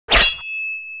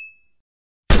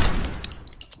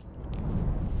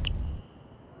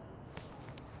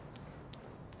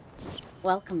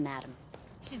Welcome, madam.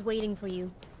 She's waiting for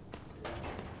you.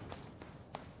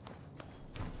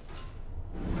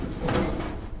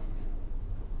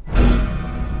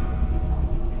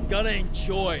 Gonna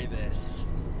enjoy this.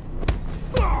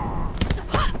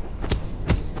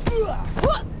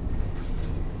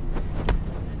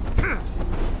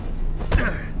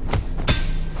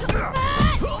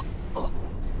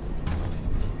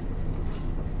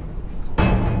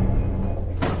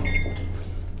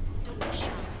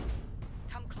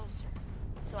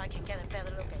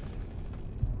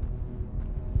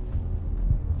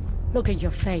 Look at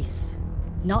your face.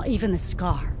 Not even a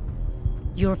scar.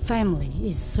 Your family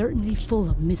is certainly full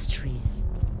of mysteries.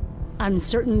 I'm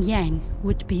certain Yang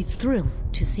would be thrilled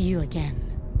to see you again.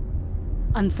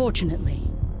 Unfortunately,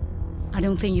 I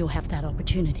don't think you'll have that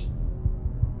opportunity.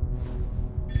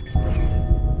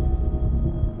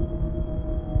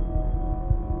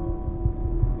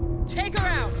 Take her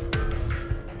out!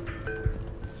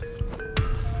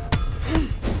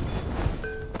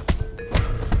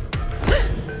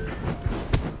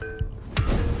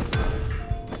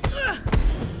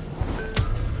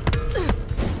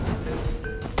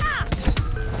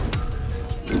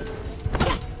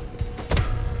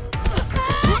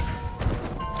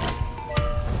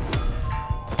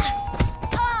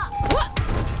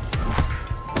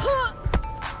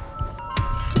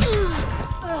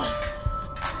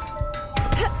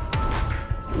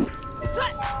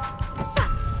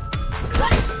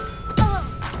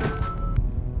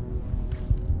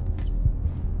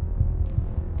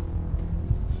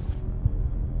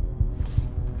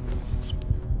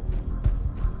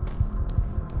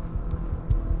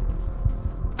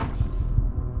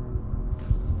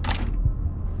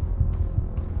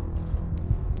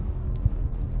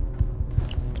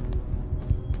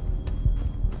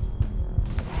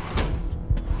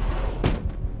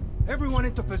 Everyone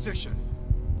into position.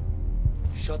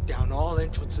 Shut down all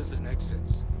entrances and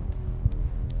exits.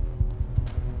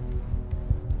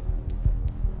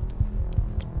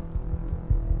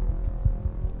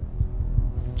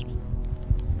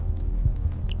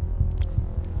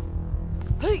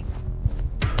 Hey!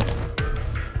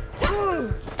 I'm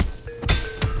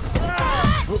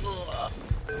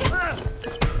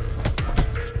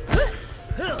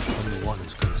the one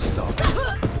who's gonna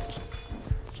stop.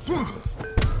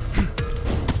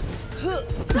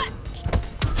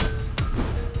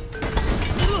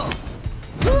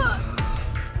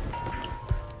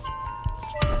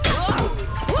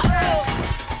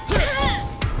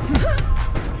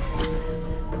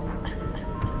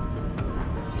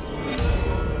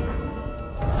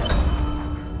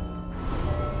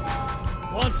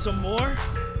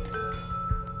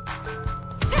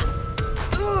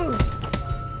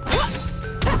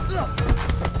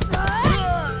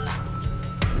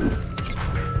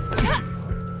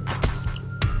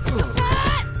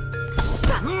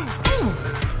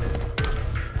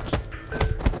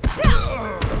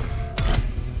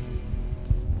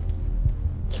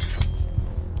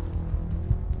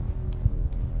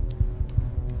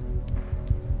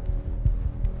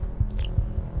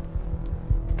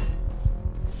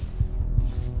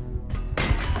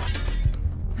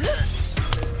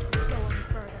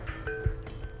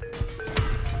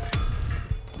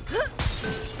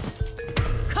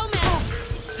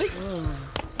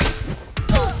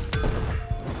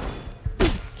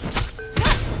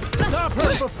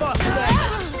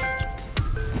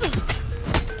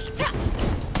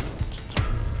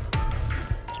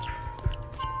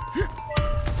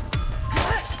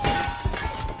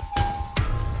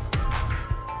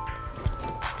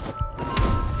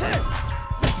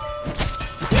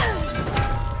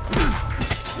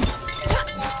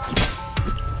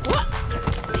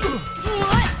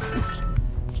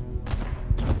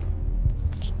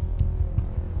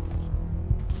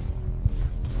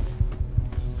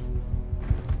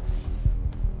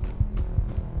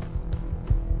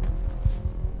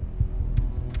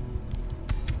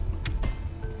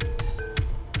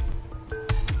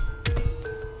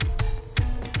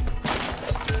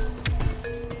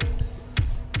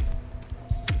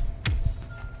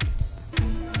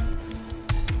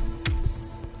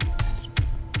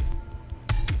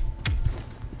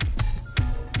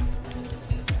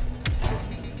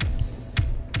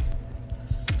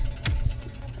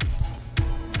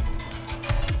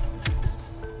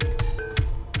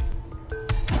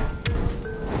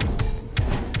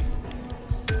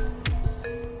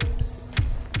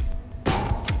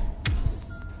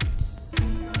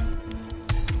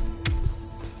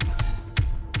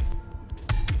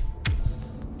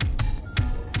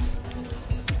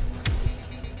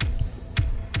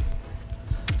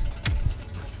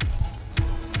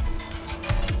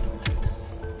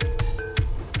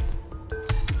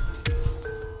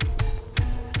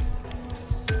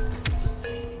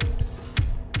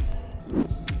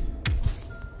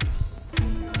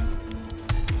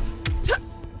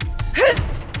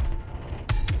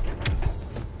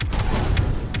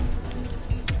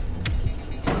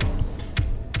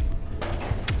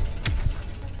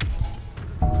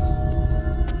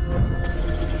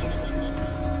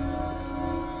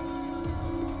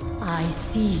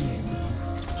 see you.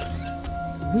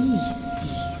 We see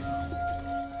you.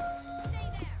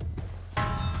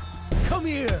 Come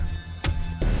here!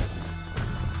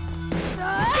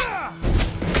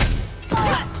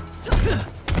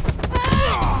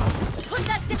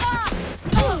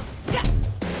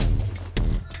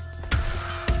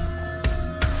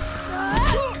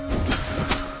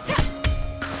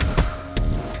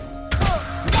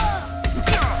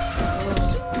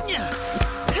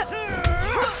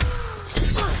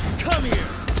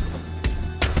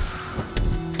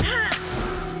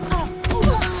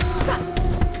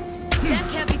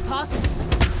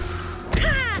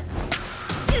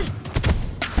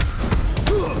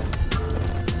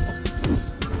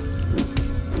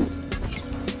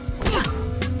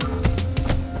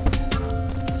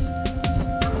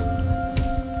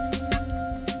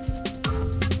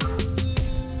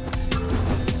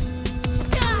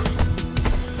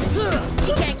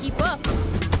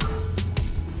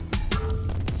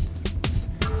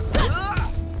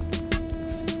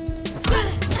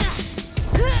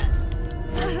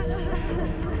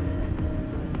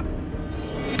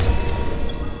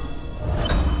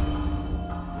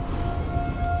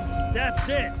 That's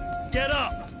it! Get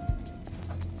up!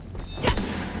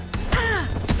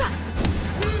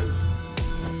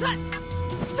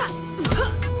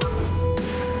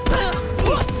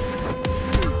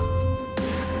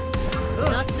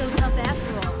 Not so tough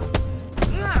after all.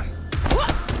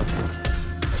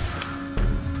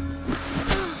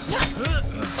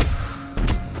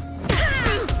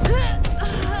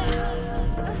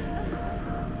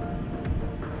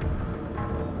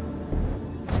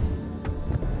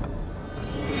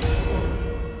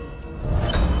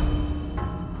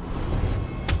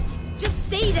 Just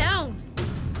stay down.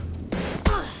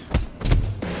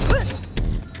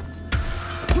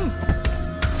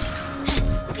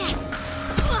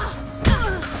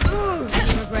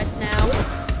 Regrets now.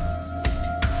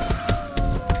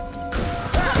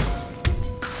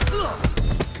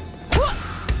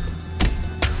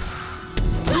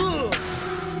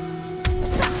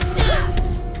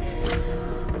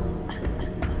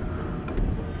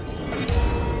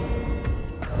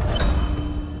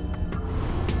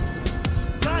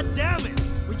 God damn it!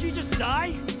 Would you just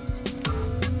die?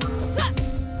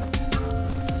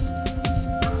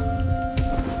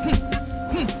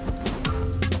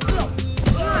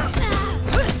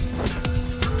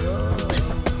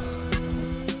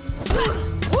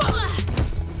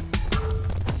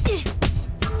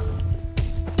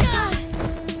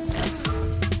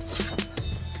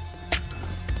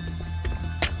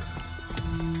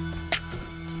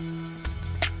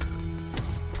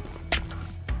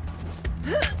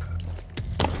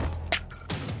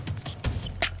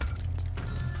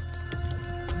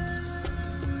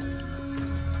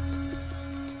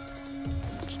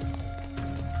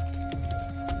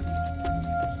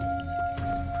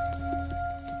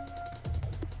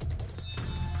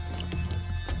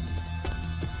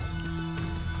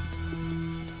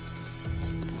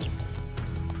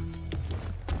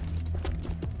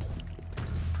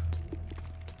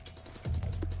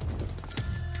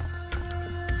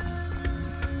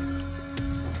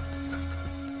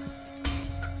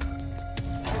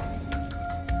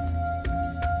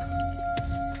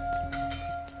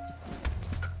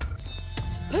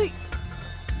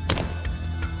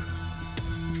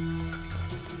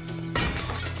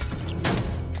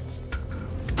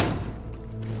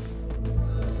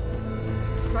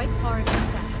 Strike hard and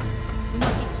fast. We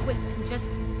must be swift and just...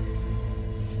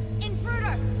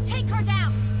 Intruder! Take her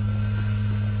down!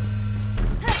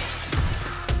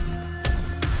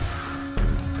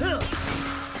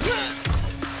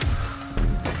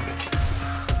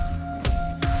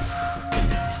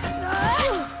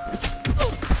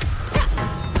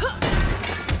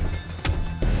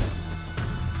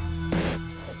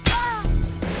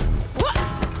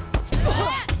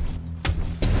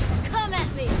 Come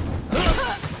at me!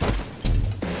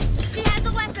 She has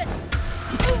the weapon!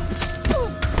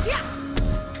 Yeah!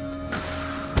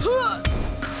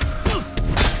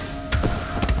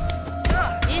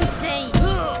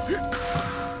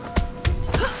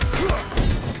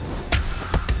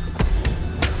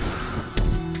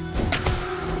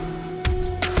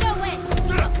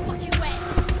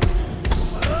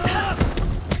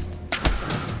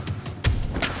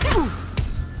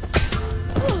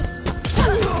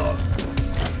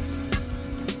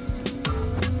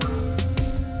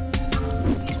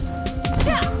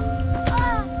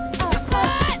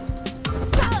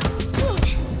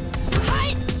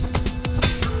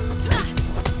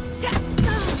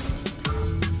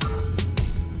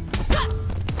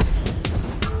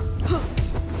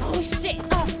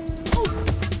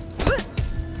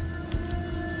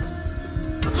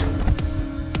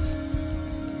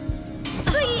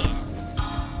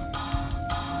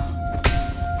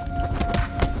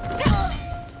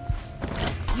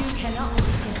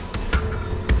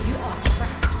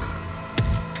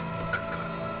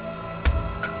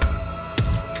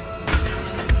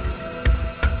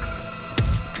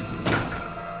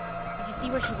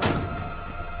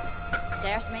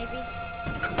 Upstairs, maybe?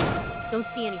 Don't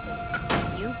see anything.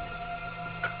 You?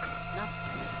 Nothing.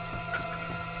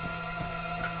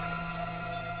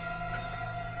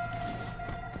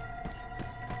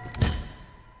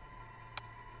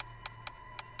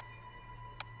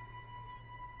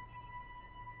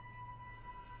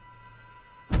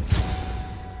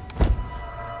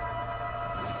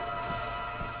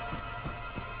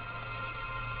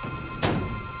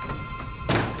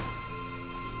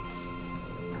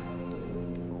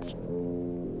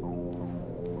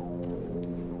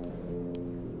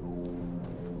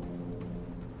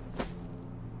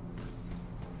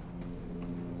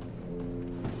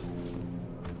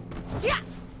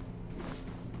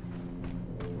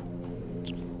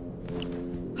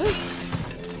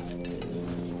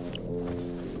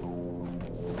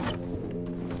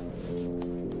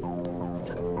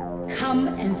 Come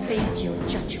and face your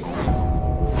judgment.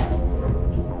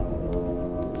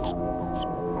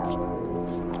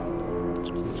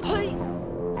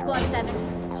 Squad 7,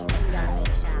 she's in the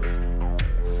elevator shaft.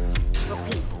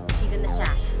 Repeat, she's in the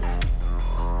shaft.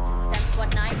 Send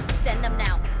Squad 9, send them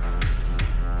now.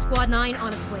 Squad 9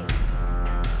 on its way.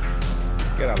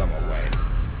 Get out of my way.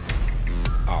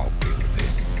 I'll deal with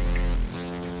this.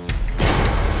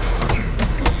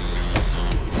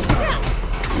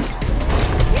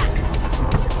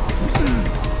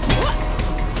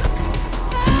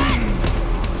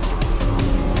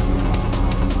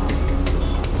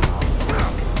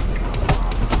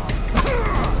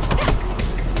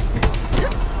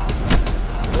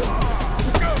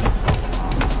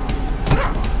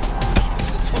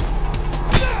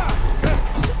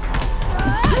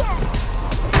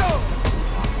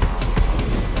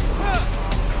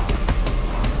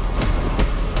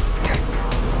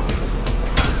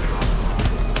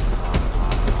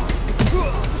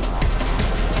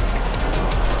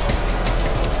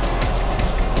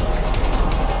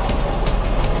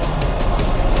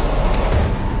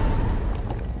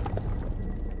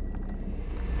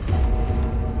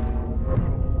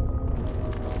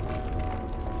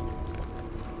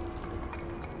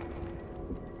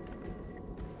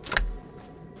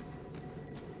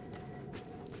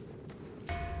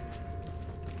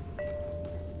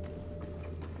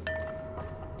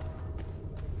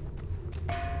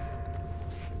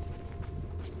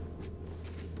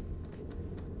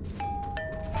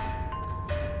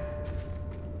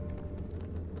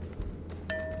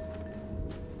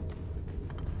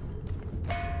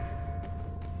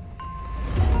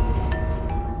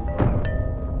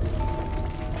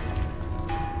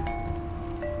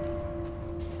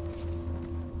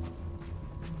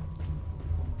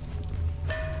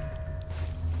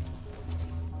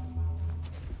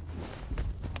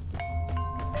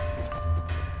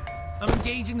 I'm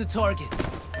engaging the target.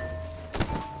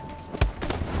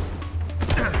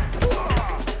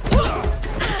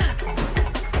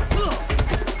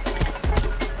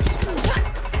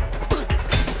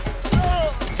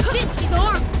 Shit, she's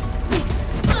armed!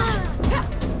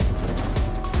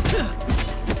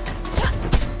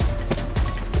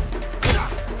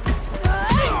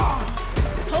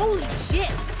 Holy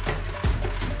shit!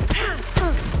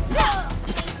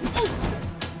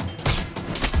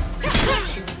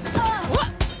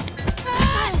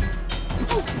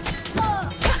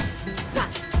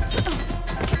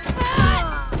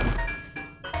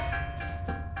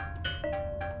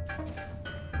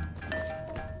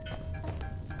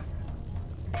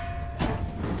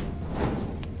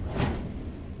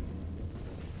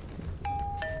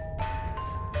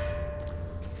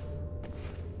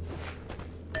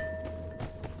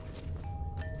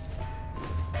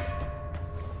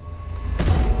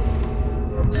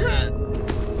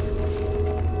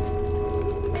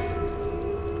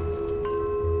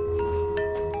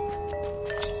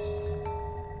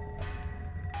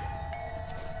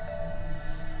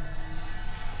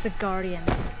 The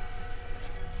Guardians.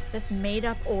 This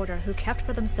made-up order who kept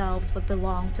for themselves what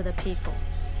belongs to the people.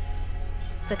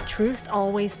 The truth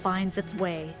always finds its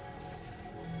way,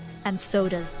 and so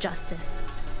does justice.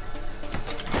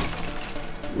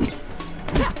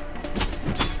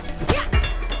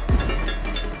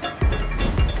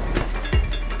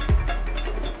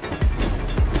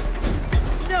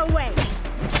 No way!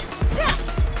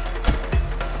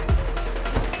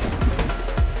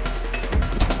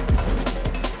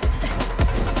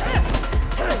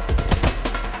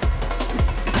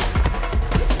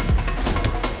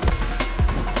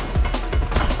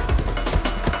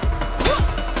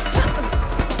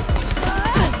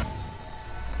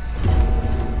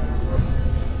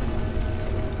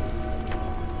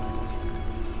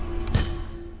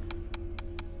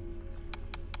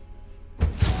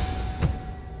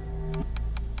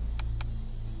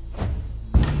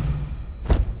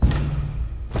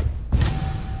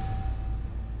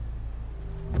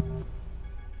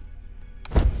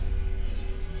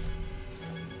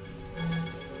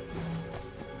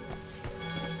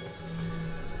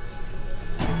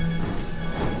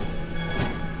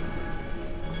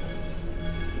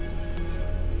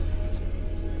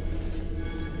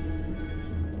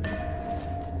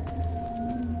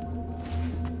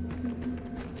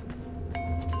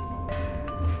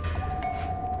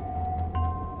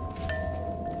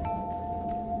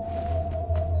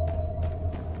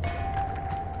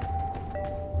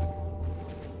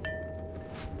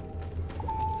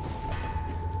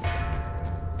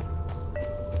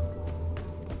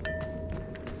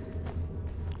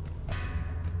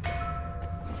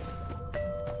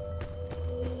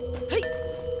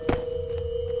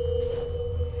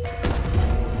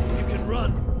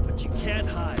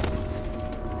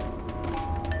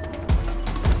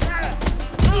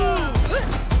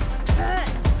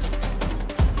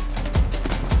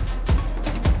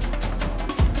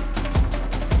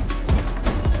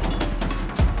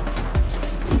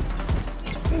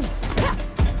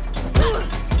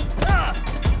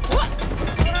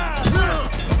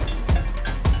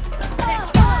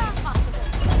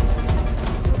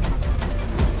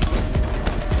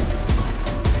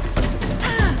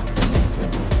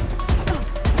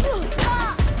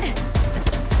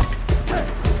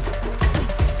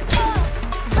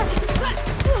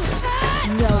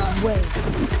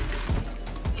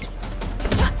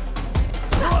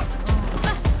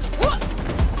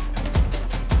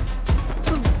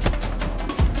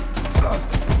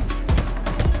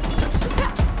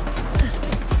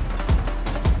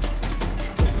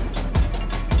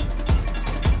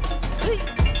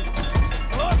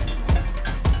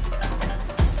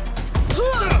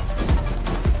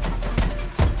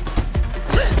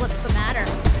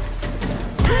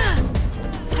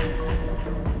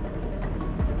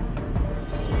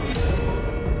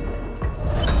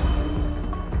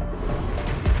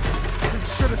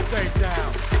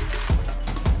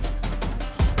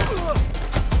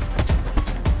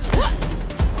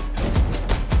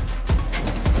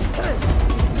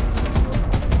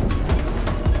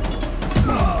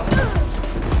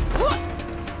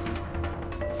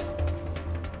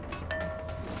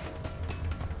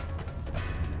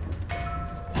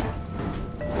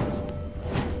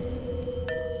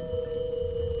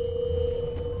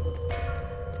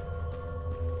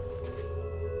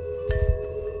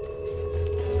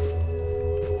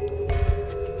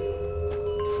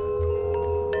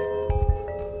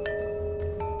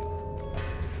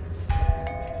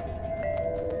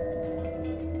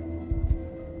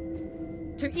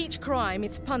 To each crime,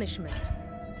 its punishment.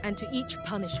 And to each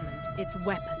punishment, its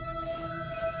weapon.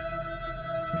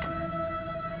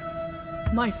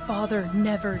 My father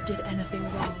never did anything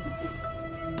wrong.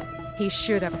 He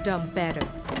should have done better.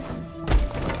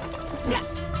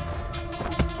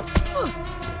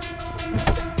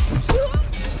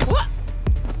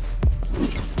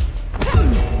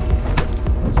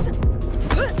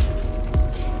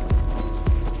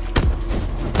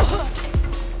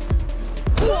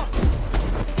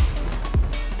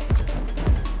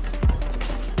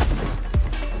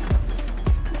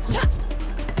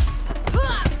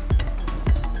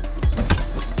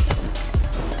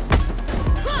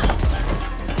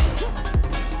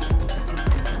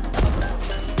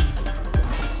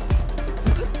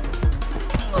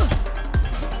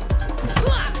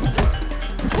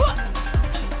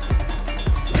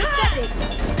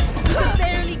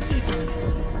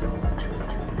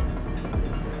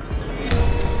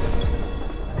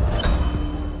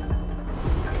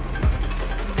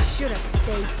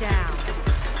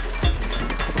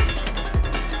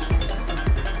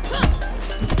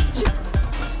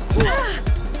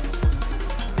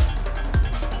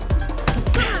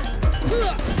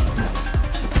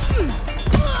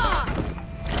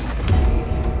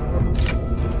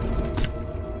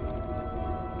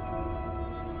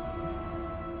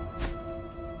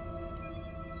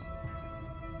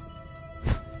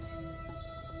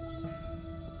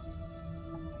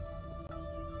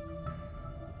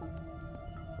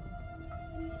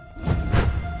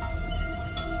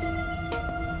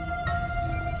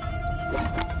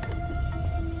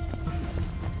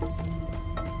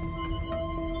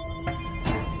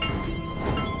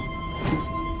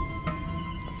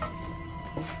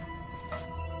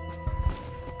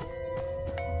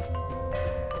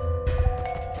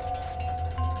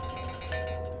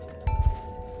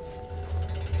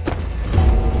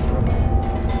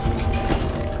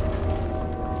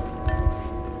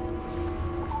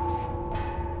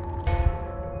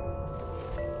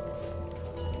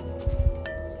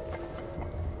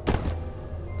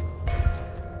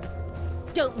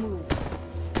 Don't move.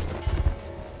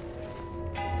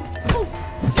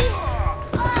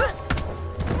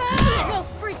 No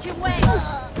freaking way!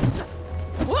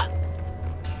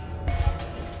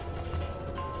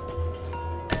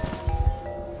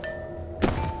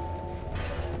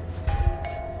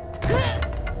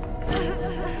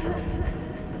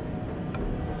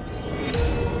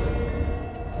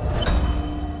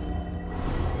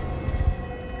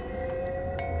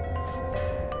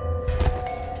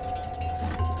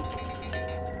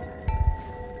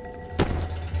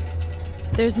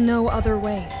 There's no other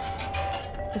way.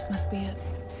 This must be it.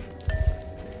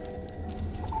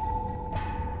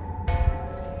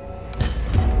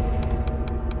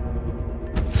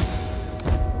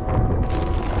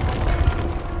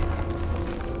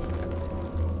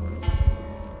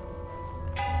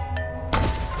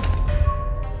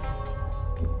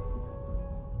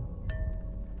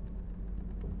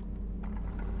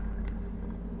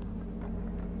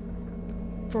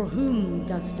 For whom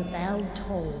does the bell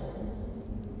toll?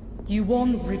 You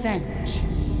want revenge,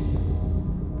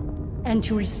 and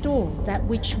to restore that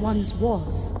which once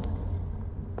was.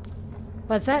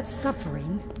 But that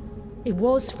suffering, it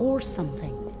was for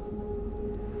something.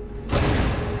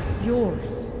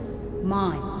 Yours,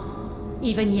 mine,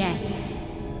 even Yang's.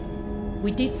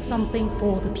 We did something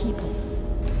for the people.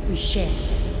 We shared.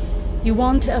 You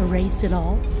want to erase it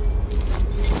all?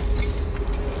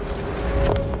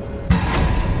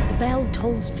 The bell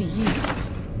tolls for you.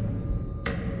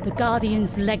 The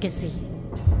Guardian's legacy.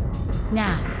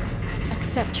 Now,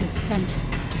 accept your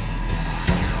sentence.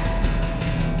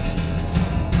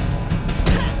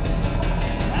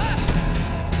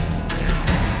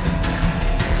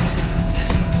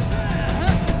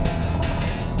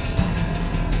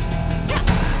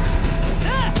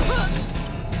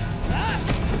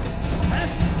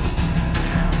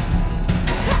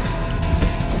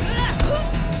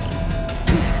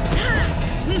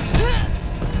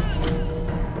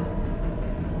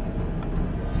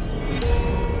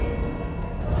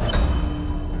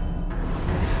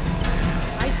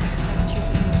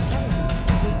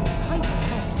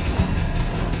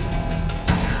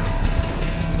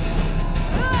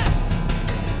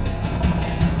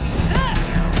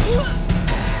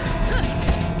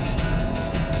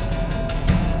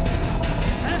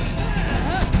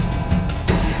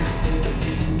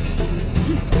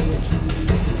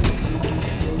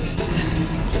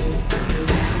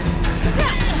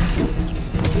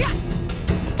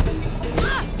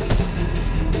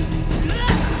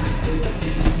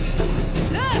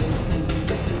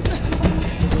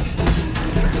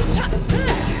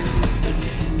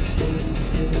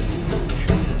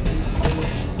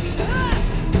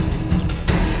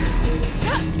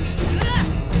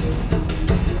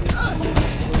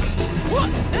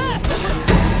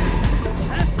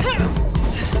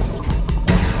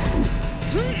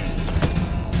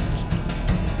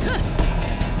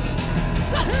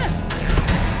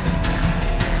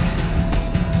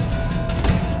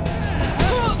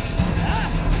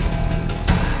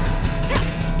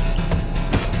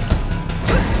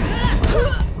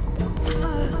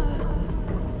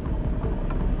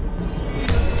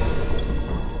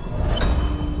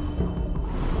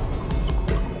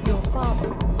 father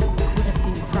would have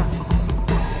been proud.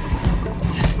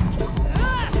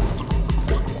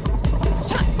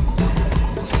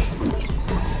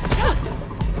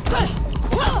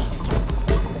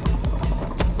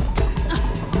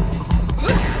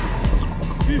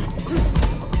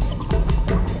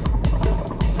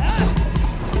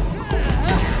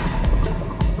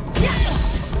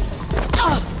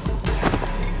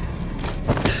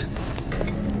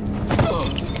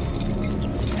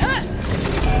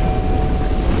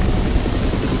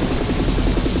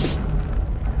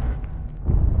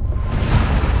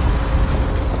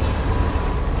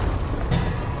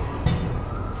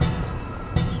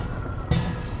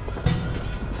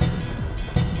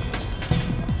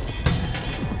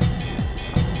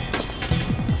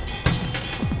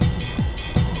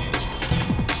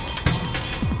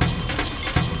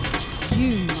 You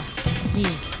must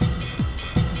yield.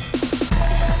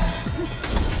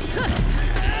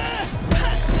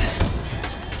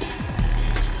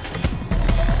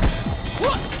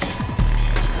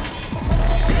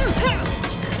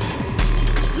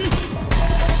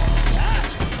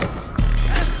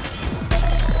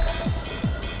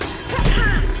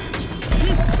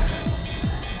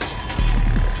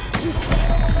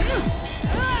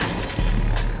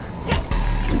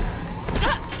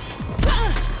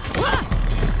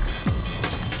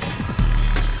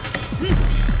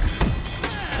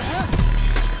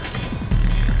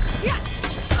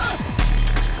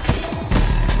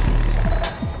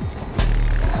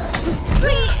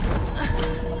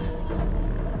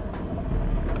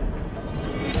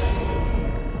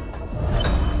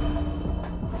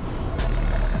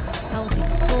 I'll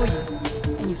destroy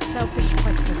you and your selfish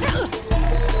quest for vengeance.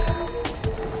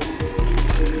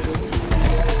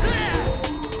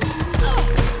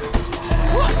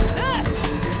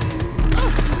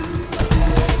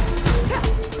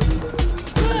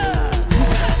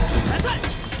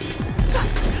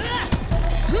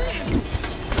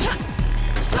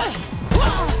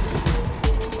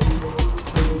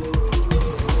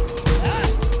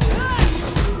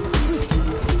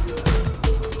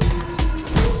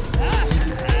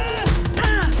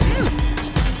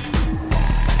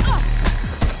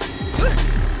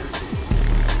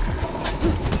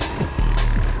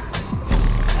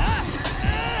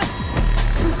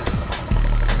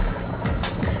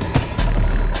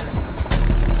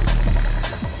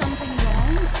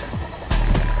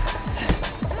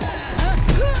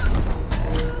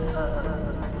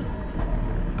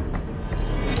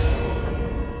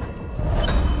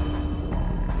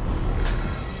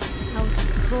 I'll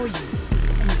destroy you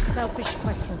and your selfish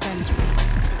quest for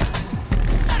vengeance.